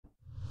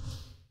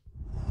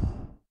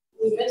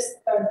we missed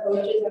our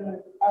coaches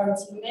and our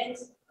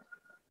teammates.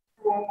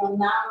 And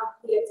now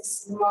we get to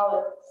see them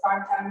all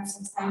like 5 times,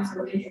 6 times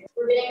a week.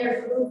 We're getting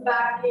our food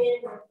back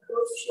in, our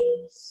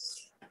coaches.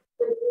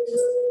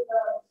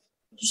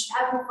 Just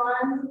having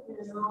fun,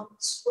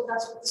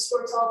 that's what the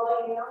sport's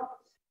all about,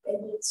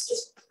 and it's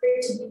just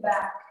great to be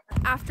back.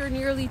 After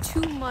nearly 2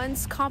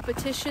 months,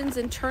 competitions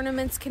and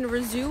tournaments can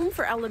resume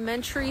for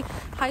elementary,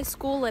 high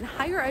school, and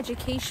higher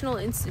educational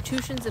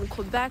institutions in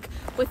Quebec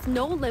with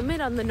no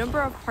limit on the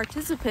number of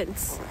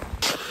participants,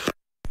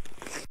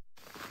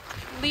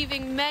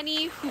 leaving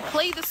many who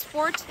play the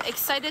sport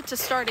excited to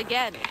start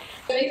again.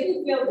 It makes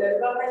me feel good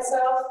about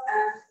myself,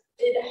 and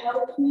it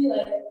helps me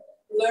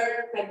learn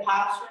my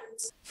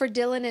passions. For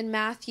Dylan and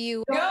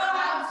Matthew, Go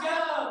Habs,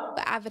 go!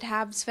 Avid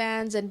Habs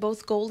fans and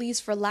both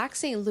goalies for Lac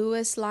St.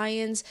 Louis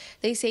Lions,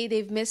 they say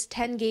they've missed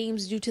 10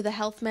 games due to the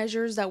health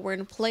measures that were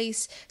in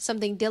place,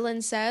 something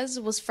Dylan says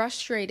was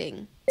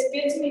frustrating. It's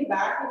good to be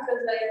back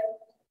because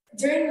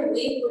during the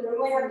week we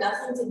normally have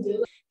nothing to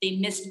do. They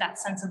missed that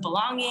sense of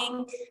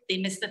belonging. They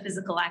missed the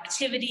physical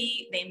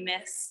activity. They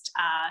missed,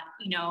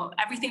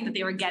 everything that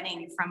they were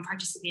getting from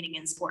participating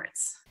in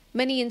sports.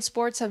 Many in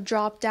sports have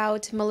dropped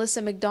out.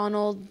 Melissa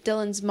Mcdonnell,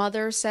 Dylan's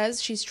mother,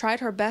 says she's tried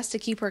her best to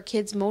keep her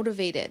kids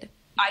motivated.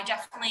 I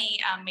definitely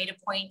made a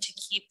point to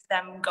keep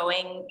them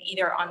going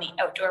either on the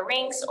outdoor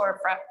rinks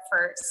or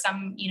for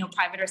some,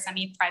 private or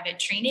semi-private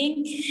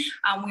training.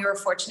 We were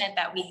fortunate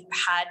that we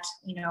had,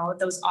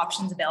 those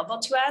options available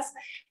to us.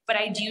 But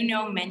I do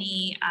know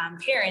many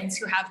parents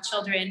who have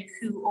children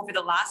who, over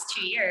the last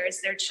 2 years,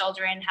 their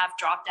children have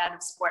dropped out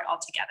of sport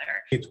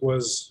altogether. It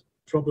was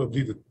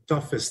probably the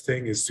toughest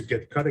thing is to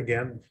get cut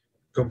again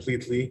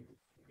completely.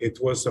 It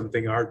was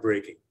something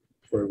heartbreaking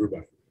for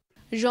everybody.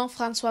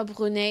 Jean-François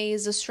Brunet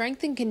is a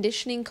strength and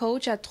conditioning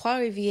coach at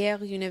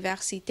Trois-Rivières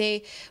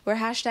Université, where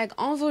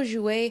 #On va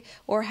jouer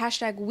or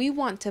 #We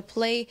want to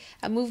play,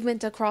 a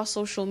movement across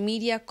social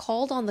media,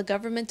 called on the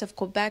government of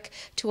Quebec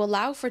to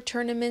allow for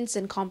tournaments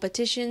and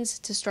competitions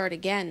to start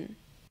again.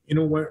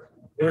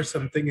 Where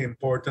something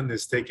important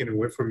is taken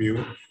away from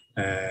you,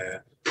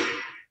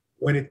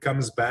 when it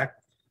comes back,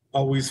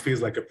 always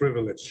feels like a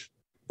privilege.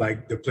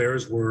 Like the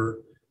players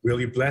were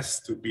really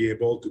blessed to be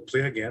able to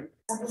play again.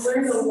 I've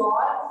learned a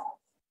lot,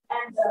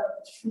 and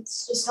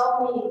it's just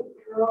helped me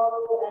grow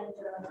and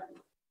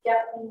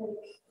get me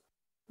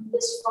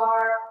this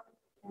far.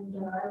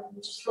 And I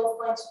just love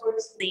playing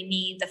sports. They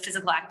need the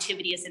physical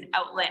activity as an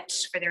outlet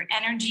for their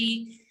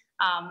energy.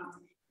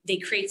 They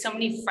create so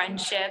many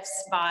friendships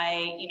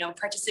by,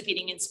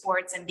 participating in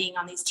sports and being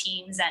on these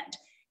teams, and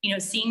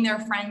seeing their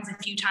friends a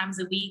few times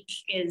a week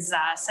is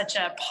such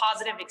a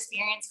positive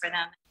experience for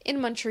them.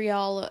 In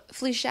Montreal,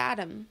 Felisha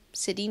Adam,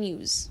 City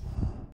News.